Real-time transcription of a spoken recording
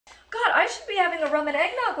God, I should be having a rum and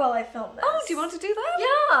eggnog while I film this. Oh, do you want to do that?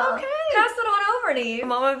 Yeah. Okay. Pass it on over, Neve.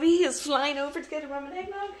 Mama V is flying over to get a rum and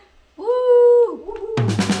eggnog. Woo! Woo-hoo.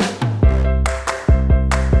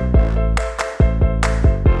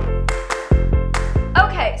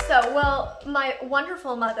 Okay, so, well, my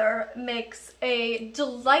wonderful mother makes a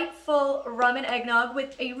delightful rum and eggnog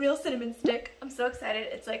with a real cinnamon stick. I'm so excited.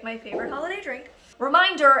 It's like my favorite holiday drink.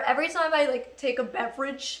 Reminder, every time I like take a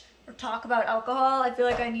beverage or talk about alcohol, I feel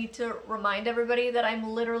like I need to remind everybody that I'm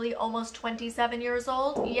literally almost 27 years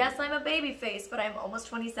old. Yes, I'm a baby face, but I'm almost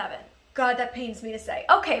 27. God, that pains me to say.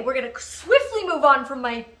 Okay, we're gonna swiftly move on from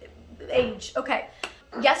my age. Okay.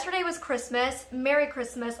 Yesterday was Christmas. Merry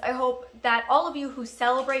Christmas. I hope that all of you who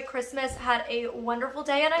celebrate Christmas had a wonderful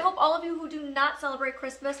day, and I hope all of you who do not celebrate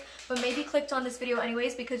Christmas but maybe clicked on this video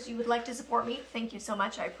anyways because you would like to support me, thank you so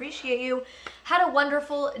much, I appreciate you, had a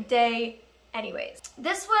wonderful day anyways.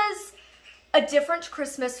 This was a different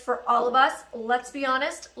Christmas for all of us. Let's be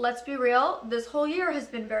honest, let's be real. This whole year has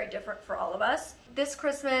been very different for all of us. This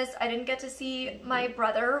Christmas, I didn't get to see my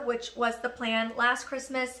brother, which was the plan. Last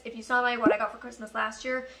Christmas, if you saw my What I Got for Christmas last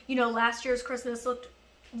year, you know last year's Christmas looked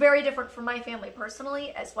very different for my family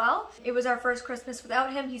personally as well. It was our first Christmas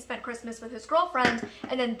without him. He spent Christmas with his girlfriend.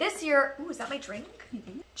 And then this year, ooh, is that my drink?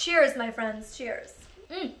 Mm-hmm. Cheers, my friends, cheers.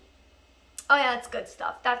 Oh yeah, it's good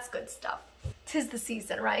stuff. That's good stuff. 'Tis the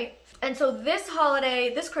season, right? And so this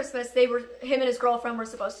holiday, this Christmas, him and his girlfriend were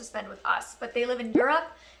supposed to spend with us, but they live in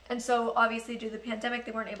Europe. And so obviously due to the pandemic,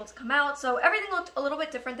 they weren't able to come out. So everything looked a little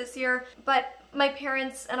bit different this year, but my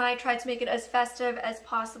parents and I tried to make it as festive as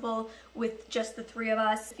possible with just the three of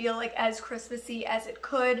us. Feel like as Christmassy as it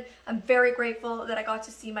could. I'm very grateful that I got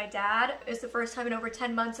to see my dad. It's the first time in over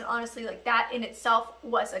 10 months, and honestly, like that in itself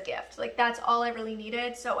was a gift. Like that's all I really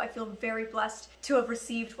needed. So I feel very blessed to have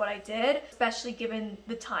received what I did, especially given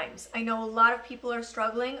the times. I know a lot of people are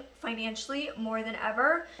struggling financially more than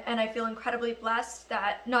ever, and I feel incredibly blessed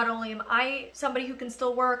that not only am I somebody who can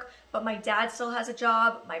still work, but my dad still has a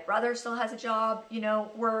job, my brother still has a job, you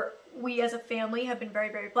know, we as a family have been very,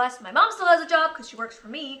 very blessed. My mom still has a job because she works for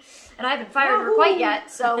me, and I haven't fired her quite yet,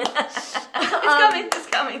 so. It's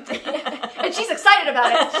coming. And she's excited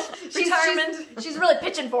about it. Retirement. She's really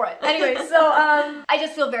pitching for it. Anyway, so I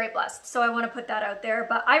just feel very blessed, so I want to put that out there.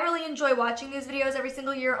 But I really enjoy watching these videos every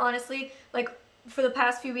single year, honestly. Like, for the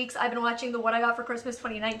past few weeks, I've been watching the What I Got for Christmas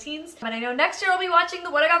 2019s, and I know next year I'll be watching the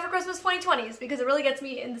What I Got for Christmas 2020s because it really gets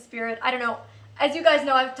me in the spirit. I don't know. As you guys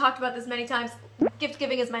know, I've talked about this many times. Gift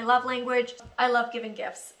giving is my love language. I love giving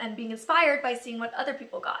gifts and being inspired by seeing what other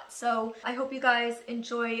people got. So I hope you guys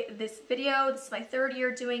enjoy this video. This is my third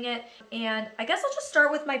year doing it. And I guess I'll just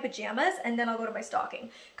start with my pajamas and then I'll go to my stocking.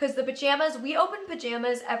 Because the pajamas, we open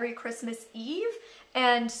pajamas every Christmas Eve.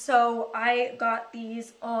 And so I got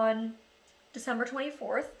these on December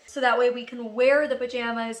 24th. So that way we can wear the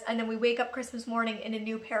pajamas and then we wake up Christmas morning in a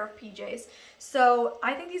new pair of PJs. So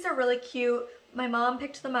I think these are really cute. My mom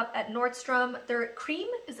picked them up at Nordstrom. They're cream,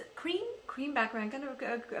 is it cream? Cream background, kind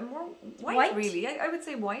of more white really. I would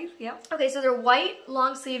say white, yeah. Okay, so they're white,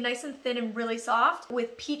 long sleeve, nice and thin and really soft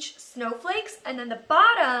with peach snowflakes. And then the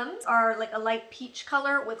bottoms are like a light peach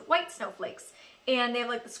color with white snowflakes. And they have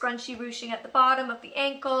like the scrunchy ruching at the bottom of the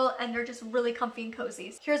ankle, and they're just really comfy and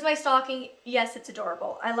cozy. Here's my stocking. Yes, it's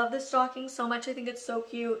adorable. I love this stocking so much. I think it's so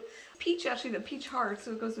cute. Peach, actually, the peach heart,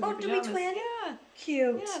 so it goes with your pajamas. Do we twin? Yeah.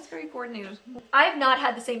 Cute. Yeah, it's very coordinated. I've not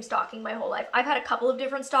had the same stocking my whole life. I've had a couple of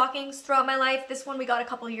different stockings throughout my life. This one we got a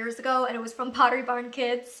couple of years ago, and it was from Pottery Barn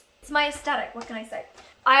Kids. It's my aesthetic, what can I say?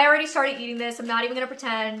 I already started eating this. I'm not even gonna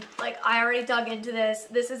pretend. Like, I already dug into this.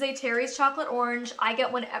 This is a Terry's Chocolate Orange. I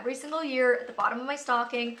get one every single year at the bottom of my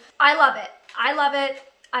stocking. I love it. I love it.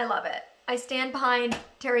 I love it. I stand behind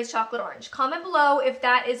Terry's Chocolate Orange. Comment below if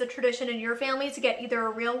that is a tradition in your family to get either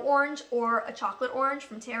a real orange or a chocolate orange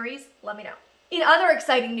from Terry's. Let me know. In other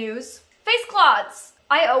exciting news, face cloths.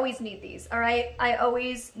 I always need these, all right? I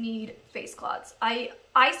always need face cloths. I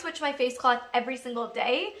switch my face cloth every single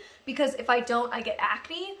day because if I don't, I get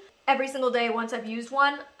acne. Every single day once I've used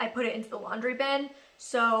one, I put it into the laundry bin.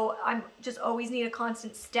 So I'm just always need a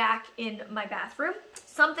constant stack in my bathroom.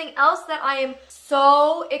 Something else that I am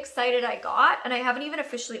so excited I got, and I haven't even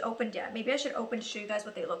officially opened yet. Maybe I should open to show you guys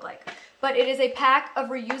what they look like. But it is a pack of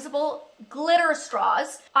reusable glitter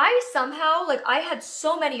straws. I somehow, like, I had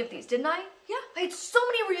so many of these, didn't I? Yeah, I had so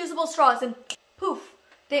many reusable straws and poof,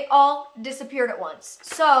 they all disappeared at once.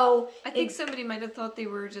 So I think somebody might have thought they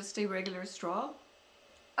were just a regular straw.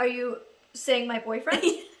 Are you saying my boyfriend?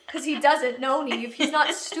 Because he doesn't know, Neve. He's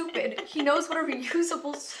not stupid. He knows what a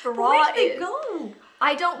reusable straw Where did is. they go?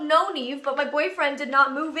 I don't know, Neve, but my boyfriend did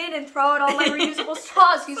not move in and throw out all my reusable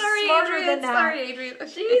straws. He's smarter than that. Sorry, Adrian.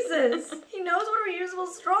 Jesus. He knows what a reusable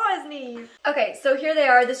straw is, Neve. Okay, so here they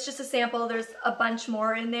are. This is just a sample. There's a bunch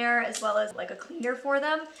more in there, as well as like a cleaner for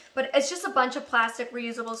them. But it's just a bunch of plastic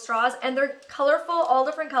reusable straws, and they're colorful, all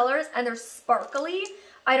different colors, and they're sparkly.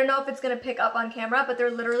 I don't know if it's gonna pick up on camera, but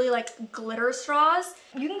they're literally like glitter straws.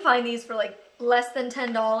 You can find these for like less than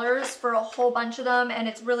 $10 for a whole bunch of them, and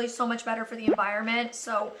it's really so much better for the environment.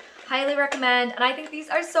 So highly recommend. And I think these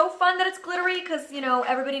are so fun that it's glittery because, you know,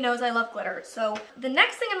 everybody knows I love glitter. So the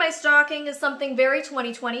next thing in my stocking is something very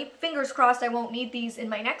 2020. Fingers crossed I won't need these in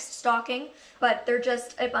my next stocking, but they're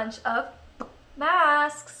just a bunch of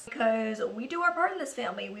masks because we do our part in this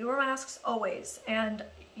family. We wear masks always, and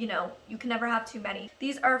you know, you can never have too many.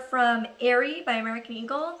 These are from Aerie by American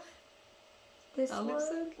Eagle. This one?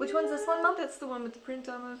 So which one's this one, Mom? That's the one with the print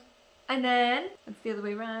on it. And then... And the other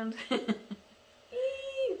way around. There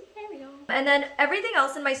we go. And then everything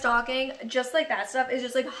else in my stocking, just like that stuff, is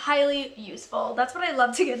just like highly useful. That's what I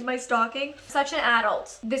love to get in my stocking. Such an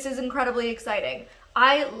adult. This is incredibly exciting.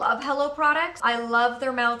 I love Hello products. I love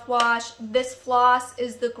their mouthwash. This floss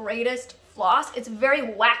is the greatest floss. It's very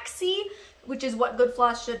waxy, which is what good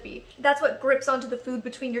floss should be. That's what grips onto the food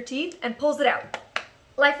between your teeth and pulls it out.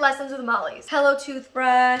 Life lessons with Molly's. Hello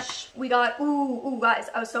toothbrush. We got, ooh, guys,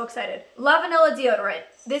 I was so excited. La Vanilla deodorant.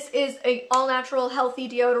 This is a all-natural, healthy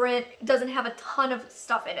deodorant. It doesn't have a ton of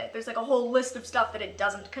stuff in it. There's like a whole list of stuff that it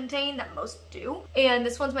doesn't contain that most do. And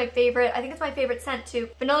this one's my favorite. I think it's my favorite scent too.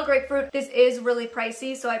 Vanilla grapefruit. This is really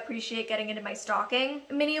pricey, so I appreciate getting it in my stocking.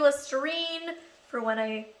 Mini Listerine for when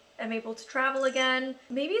I am able to travel again.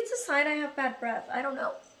 Maybe it's a sign I have bad breath. I don't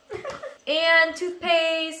know. And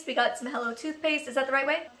toothpaste. We got some Hello toothpaste. Is that the right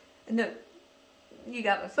way? No, you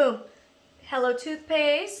got it. Boom. Hello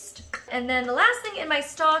toothpaste. And then the last thing in my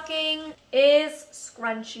stocking is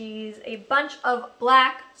scrunchies. A bunch of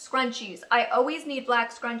black scrunchies. I always need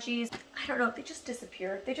black scrunchies. I don't know, they just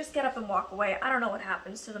disappear. They just get up and walk away. I don't know what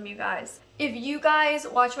happens to them, you guys. If you guys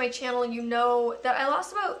watch my channel, you know that I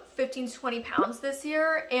lost about 15 to 20 pounds this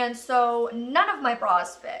year, and so none of my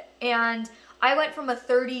bras fit. And I went from a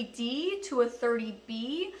 30D to a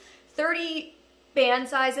 30B. 30 band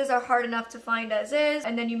sizes are hard enough to find as is,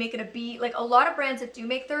 and then you make it a B. Like a lot of brands that do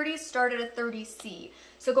make 30s start at a 30C.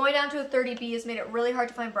 So going down to a 30B has made it really hard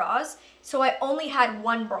to find bras. So I only had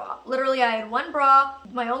one bra. Literally, I had one bra,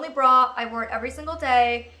 my only bra. I wore it every single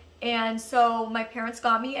day. And so my parents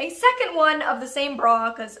got me a second one of the same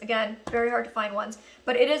bra because, again, very hard to find ones.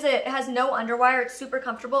 But it has no underwire. It's super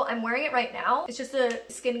comfortable. I'm wearing it right now. It's just a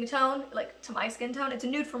skin tone, like to my skin tone. It's a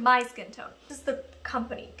nude for my skin tone. This is the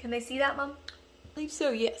company. Can they see that, Mom? I believe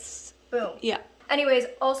so, yes. Boom. Yeah. Anyways,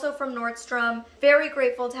 also from Nordstrom, very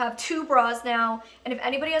grateful to have 2 bras now. And if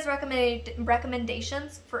anybody has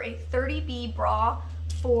recommendations for a 30B bra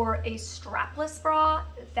for a strapless bra,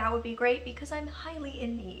 that would be great because I'm highly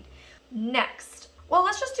in need. Next, well,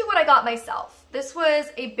 let's just do what I got myself. This was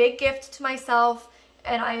a big gift to myself,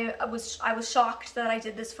 and I was shocked that I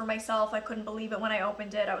did this for myself. I couldn't believe it when I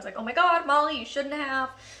opened it. I was like, oh my god, Molly, you shouldn't have.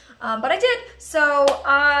 But I did, so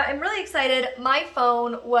I'm really excited. My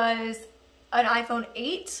phone was an iPhone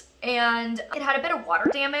 8, and it had a bit of water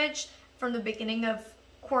damage from the beginning of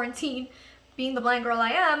quarantine. Being the blind girl I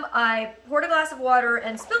am, I poured a glass of water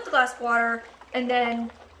and spilled the glass of water, and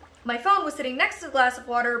then my phone was sitting next to the glass of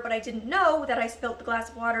water, but I didn't know that I spilled the glass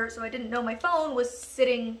of water, so I didn't know my phone was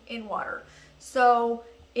sitting in water. So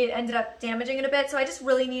it ended up damaging it a bit, so I just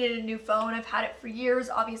really needed a new phone. I've had it for years.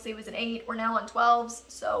 Obviously it was an 8. We're now on 12s,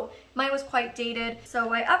 so mine was quite dated.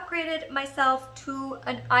 So I upgraded myself to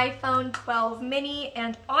an iPhone 12 mini,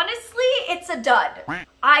 and honestly, it's a dud.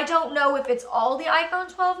 I don't know if it's all the iPhone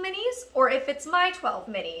 12 minis or if it's my 12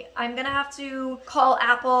 mini. I'm gonna have to call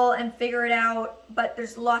Apple and figure it out, but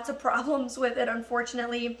there's lots of problems with it,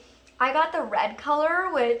 unfortunately. I got the red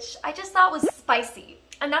color, which I just thought was spicy.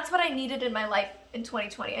 And that's what I needed in my life in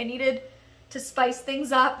 2020. I needed to spice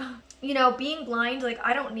things up. You know, being blind, like,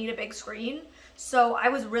 I don't need a big screen. So I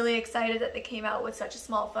was really excited that they came out with such a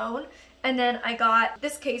small phone. And then I got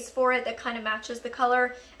this case for it that kind of matches the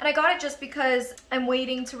color. And I got it just because I'm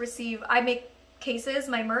waiting to receive, I make cases,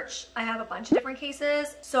 my merch. I have a bunch of different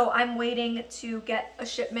cases. So I'm waiting to get a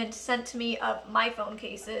shipment sent to me of my phone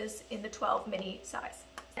cases in the 12 mini size.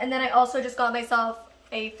 And then I also just got myself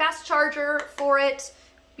a fast charger for it,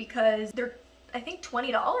 because they're, I think,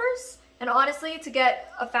 $20. And honestly, to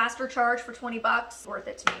get a faster charge for 20 bucks, worth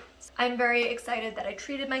it to me. I'm very excited that I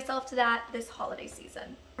treated myself to that this holiday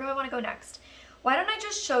season. Where do I want to go next? Why don't I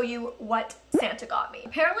just show you what Santa got me?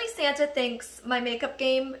 Apparently Santa thinks my makeup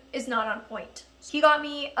game is not on point. He got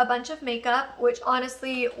me a bunch of makeup, which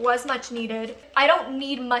honestly was much needed. I don't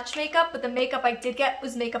need much makeup, but the makeup I did get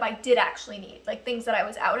was makeup I did actually need, like things that I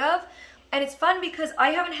was out of. And it's fun because I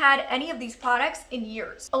haven't had any of these products in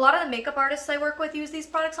years. A lot of the makeup artists I work with use these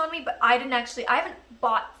products on me, but I haven't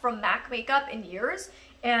bought from MAC makeup in years.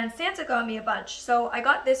 And Santa got me a bunch. So I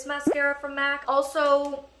got this mascara from MAC.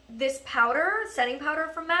 Also this powder, setting powder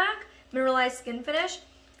from MAC, Mineralized Skin Finish,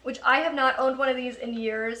 which I have not owned one of these in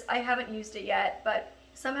years. I haven't used it yet, but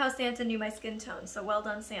somehow Santa knew my skin tone, so well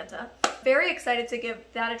done, Santa. Very excited to give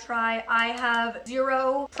that a try. I have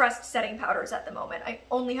 0 pressed setting powders at the moment. I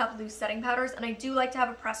only have loose setting powders, and I do like to have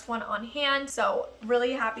a pressed one on hand, so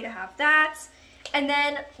really happy to have that. And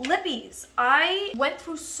then lippies. I went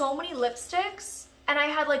through so many lipsticks, and I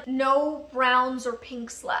had like no browns or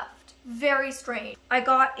pinks left. Very strange. I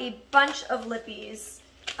got a bunch of lippies.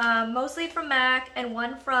 Mostly from MAC and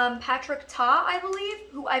one from Patrick Ta, I believe,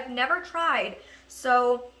 who I've never tried.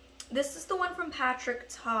 So this is the one from Patrick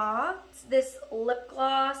Ta. It's this lip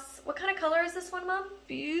gloss. What kind of color is this one, Mom?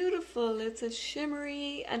 Beautiful. It's a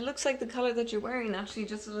shimmery and looks like the color that you're wearing, actually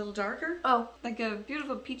just a little darker. Oh. Like a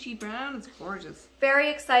beautiful peachy brown. It's gorgeous. Very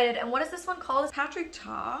excited. And what is this one called? Patrick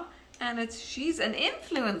Ta, and she's an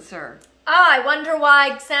influencer. Ah, I wonder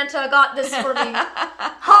why Santa got this for me.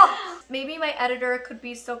 Huh. Maybe my editor could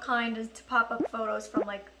be so kind as to pop up photos from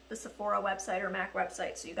like the Sephora website or MAC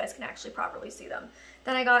website so you guys can actually properly see them.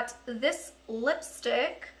 Then I got this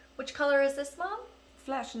lipstick. Which color is this, Mom?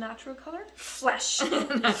 Flesh, natural color? Flesh. Natural.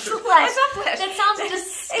 Flesh. Flesh. That sounds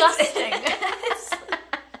disgusting.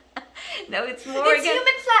 No, it's more It's human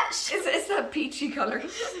flesh. It's that peachy color.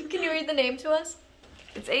 Can you read the name to us?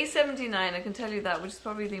 It's A79, I can tell you that, which is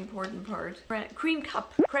probably the important part. Cream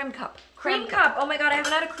cup. Cream cup. Oh my god, I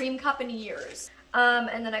haven't had a cream cup in years.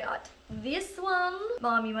 And then I got this one.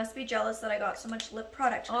 Mom, you must be jealous that I got so much lip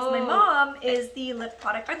product because my mom is the lip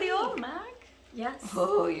product Are they all MAC? Yes.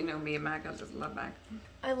 Oh, you know me and MAC, I just love MAC.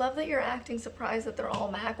 I love that you're acting surprised that they're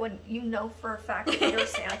all MAC when you know for a fact that you're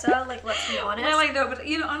Santa. Like, let's be honest. No, I know, but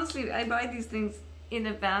you know, honestly, I buy these things in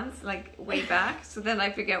advance, like way back, so then I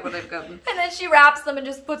forget what I've gotten. And then she wraps them and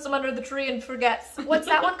just puts them under the tree and forgets. What's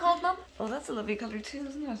that one called, Mom? Oh, that's a lovely color too,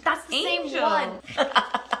 isn't it? That's the Angel. same one.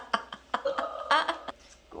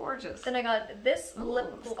 It's gorgeous. Then I got this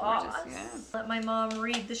lip gloss. Gorgeous, yeah. Let my mom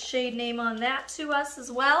read the shade name on that to us as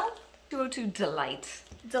well. 202 Delight.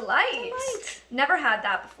 Delight. Never had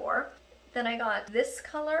that before. Then I got this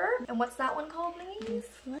color. And what's that one called, Minnie?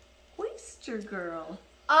 Oyster Girl.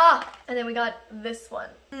 Ah, and then we got this one.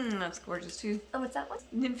 That's gorgeous too. And what's that one?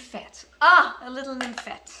 Nymphette. Ah! A little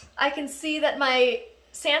nymphette. I can see that my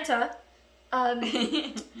Santa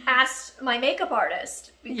asked my makeup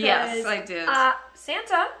artist. Because, yes, I did.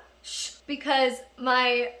 Santa, shh, because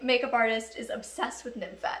my makeup artist is obsessed with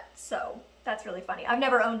Nymphette. So that's really funny. I've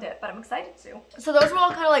never owned it, but I'm excited to. So those were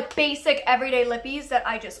all kind of like basic everyday lippies that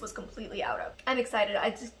I just was completely out of. I'm excited.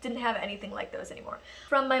 I just didn't have anything like those anymore.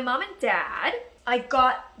 From my mom and dad, I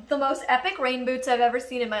got the most epic rain boots I've ever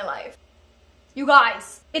seen in my life. You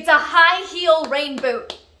guys, it's a high heel rain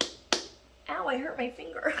boot. Ow, I hurt my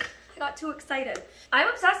finger. I got too excited. I'm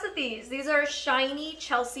obsessed with these. These are a shiny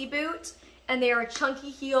Chelsea boot. And they are a chunky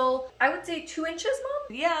heel. I would say 2 inches,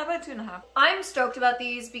 Mom? Yeah, about 2.5. I'm stoked about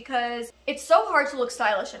these because it's so hard to look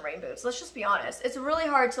stylish in rain boots. Let's just be honest. It's really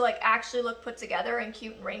hard to like actually look put together and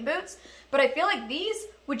cute in rain boots. But I feel like these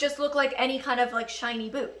would just look like any kind of like shiny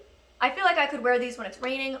boot. I feel like I could wear these when it's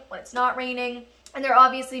raining, when it's not raining. And they're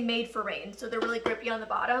obviously made for rain, so they're really grippy on the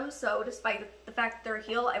bottom. So despite the fact that they're a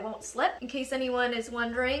heel, I won't slip. In case anyone is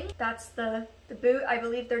wondering, that's the boot. I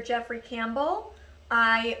believe they're Jeffrey Campbell.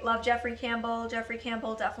 I love Jeffrey Campbell. Jeffrey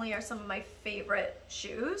Campbell definitely are some of my favorite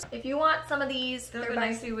shoes. If you want some of these, they'll go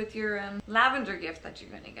nicely with your lavender gift that you're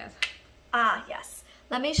going to get. Ah, yes.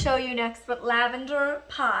 Let me show you next what lavender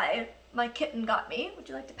pie my kitten got me. Would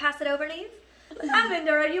you like to pass it over, Neve?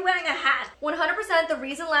 Lavender, are you wearing a hat? 100% the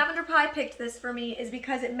reason Lavender Pie picked this for me is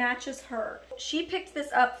because it matches her. She picked this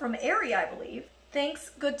up from Ariah, I believe.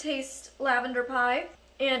 Thanks, Good Taste Lavender Pie.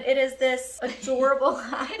 And it is this adorable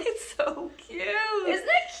hat. It's so cute. Isn't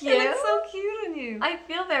it cute? It looks so cute on you. I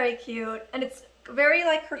feel very cute. And it's very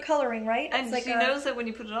like her coloring, right? And it's like she knows that when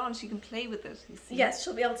you put it on, she can play with it. You see? Yes,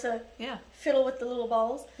 she'll be able to fiddle with the little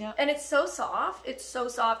balls. Yeah. And it's so soft. It's so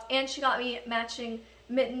soft. And she got me matching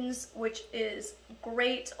mittens, which is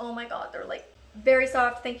great. Oh my god, they're like very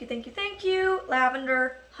soft. Thank you, thank you, thank you.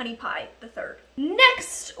 Lavender Honey Pie the third.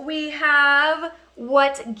 Next, we have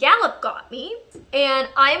what Gallop got me, and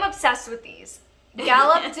I am obsessed with these.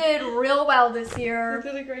 Gallop did real well this year.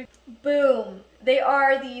 They did great. Boom. They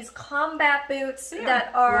are these combat boots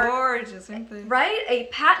that are gorgeous, aren't they? Right? A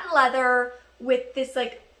patent leather with this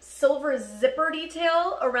like silver zipper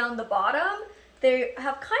detail around the bottom. They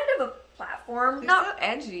have kind of a platform. They're not so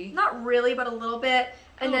edgy. Not really, but a little bit.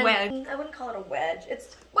 And then wedge. I wouldn't call it a wedge.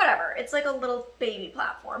 It's whatever. It's like a little baby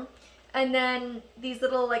platform. And then these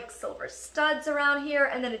little like silver studs around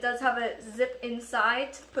here, and then it does have a zip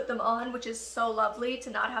inside to put them on, which is so lovely to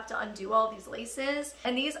not have to undo all these laces.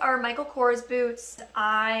 And these are Michael Kors boots.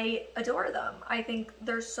 I adore them. I think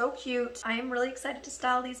they're so cute. I am really excited to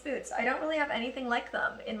style these boots. I don't really have anything like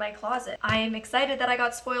them in my closet. I am excited that I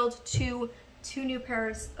got spoiled two new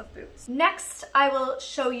pairs of boots. Next, I will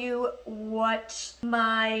show you what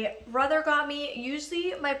my brother got me.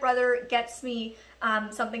 Usually my brother gets me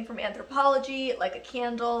something from Anthropologie, like a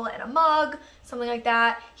candle and a mug, something like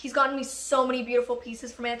that. He's gotten me so many beautiful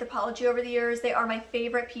pieces from Anthropologie over the years. They are my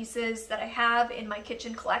favorite pieces that I have in my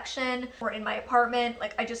kitchen collection or in my apartment.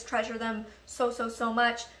 Like, I just treasure them so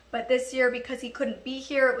much. But this year, because he couldn't be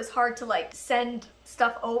here, it was hard to like send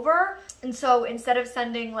stuff over. And so instead of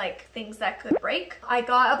sending like things that could break, I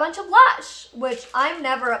got a bunch of Lush, which I'm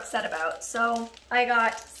never upset about. So I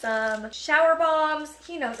got some shower bombs.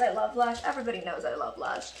 He knows I love Lush. Everybody knows I love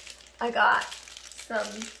Lush. I got some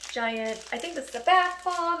giant, I think this is a bath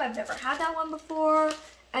bomb. I've never had that one before.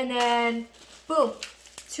 And then boom,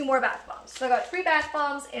 2 more bath bombs. So I got 3 bath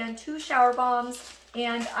bombs and 2 shower bombs.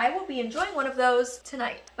 And I will be enjoying one of those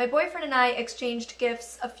tonight. My boyfriend and I exchanged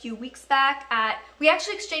gifts a few weeks back we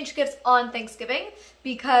actually exchanged gifts on Thanksgiving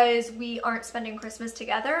because we aren't spending Christmas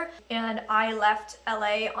together. And I left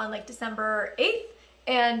LA on like December 8th.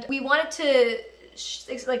 And we wanted to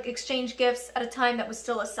exchange gifts at a time that was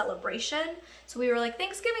still a celebration. So we were like,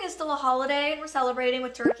 Thanksgiving is still a holiday and we're celebrating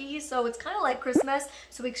with turkey. So it's kind of like Christmas.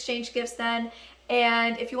 So we exchanged gifts then.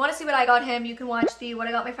 And if you want to see what I got him, you can watch the What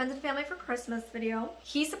I Got My Friends and Family for Christmas video.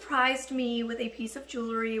 He surprised me with a piece of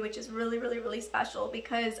jewelry, which is really special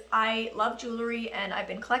because I love jewelry and I've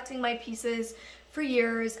been collecting my pieces for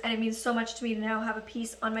years, and it means so much to me to now have a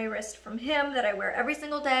piece on my wrist from him that I wear every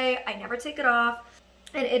single day. I never take it off.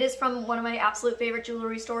 And it is from one of my absolute favorite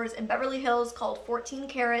jewelry stores in Beverly Hills called 14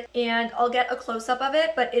 Karat. And I'll get a close-up of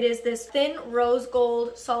it, but it is this thin rose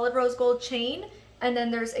gold, solid rose gold chain. And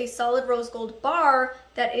then there's a solid rose gold bar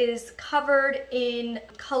that is covered in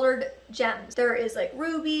colored gems. There is like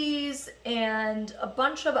rubies and a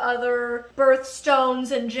bunch of other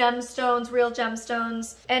birthstones and gemstones, real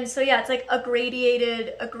gemstones. And so yeah, it's like a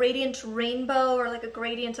gradient rainbow, or like a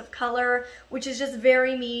gradient of color, which is just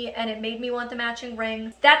very me, and it made me want the matching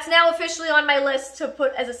ring. That's now officially on my list to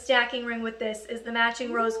put as a stacking ring with this, is the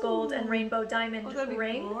matching rose gold and rainbow diamond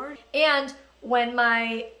ring. And when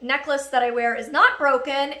my necklace that I wear is not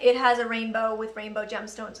broken, it has a rainbow with rainbow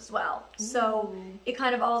gemstones as well. So it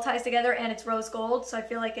kind of all ties together, and it's rose gold. So I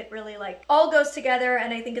feel like it really like all goes together,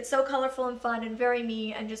 and I think it's so colorful and fun and very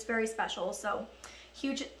me and just very special. So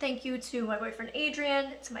huge thank you to my boyfriend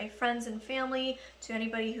Adrian, to my friends and family, to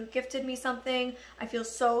anybody who gifted me something. I feel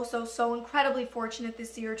so incredibly fortunate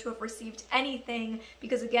this year to have received anything,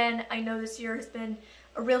 because again, I know this year has been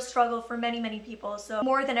a real struggle for many people. So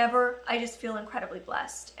more than ever, I just feel incredibly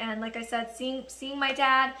blessed. And like I said, seeing my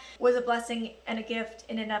dad was a blessing and a gift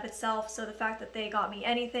in and of itself. So the fact that they got me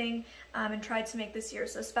anything and tried to make this year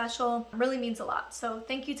so special really means a lot. So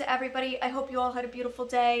thank you to everybody. I hope you all had a beautiful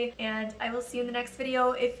day, and I will see you in the next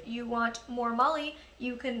video. If you want more Molly,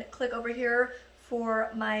 you can click over here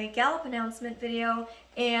for my Gallup announcement video,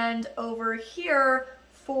 and over here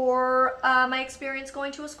for my experience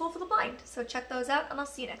going to a school for the blind. So check those out, and I'll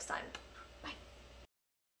see you next time.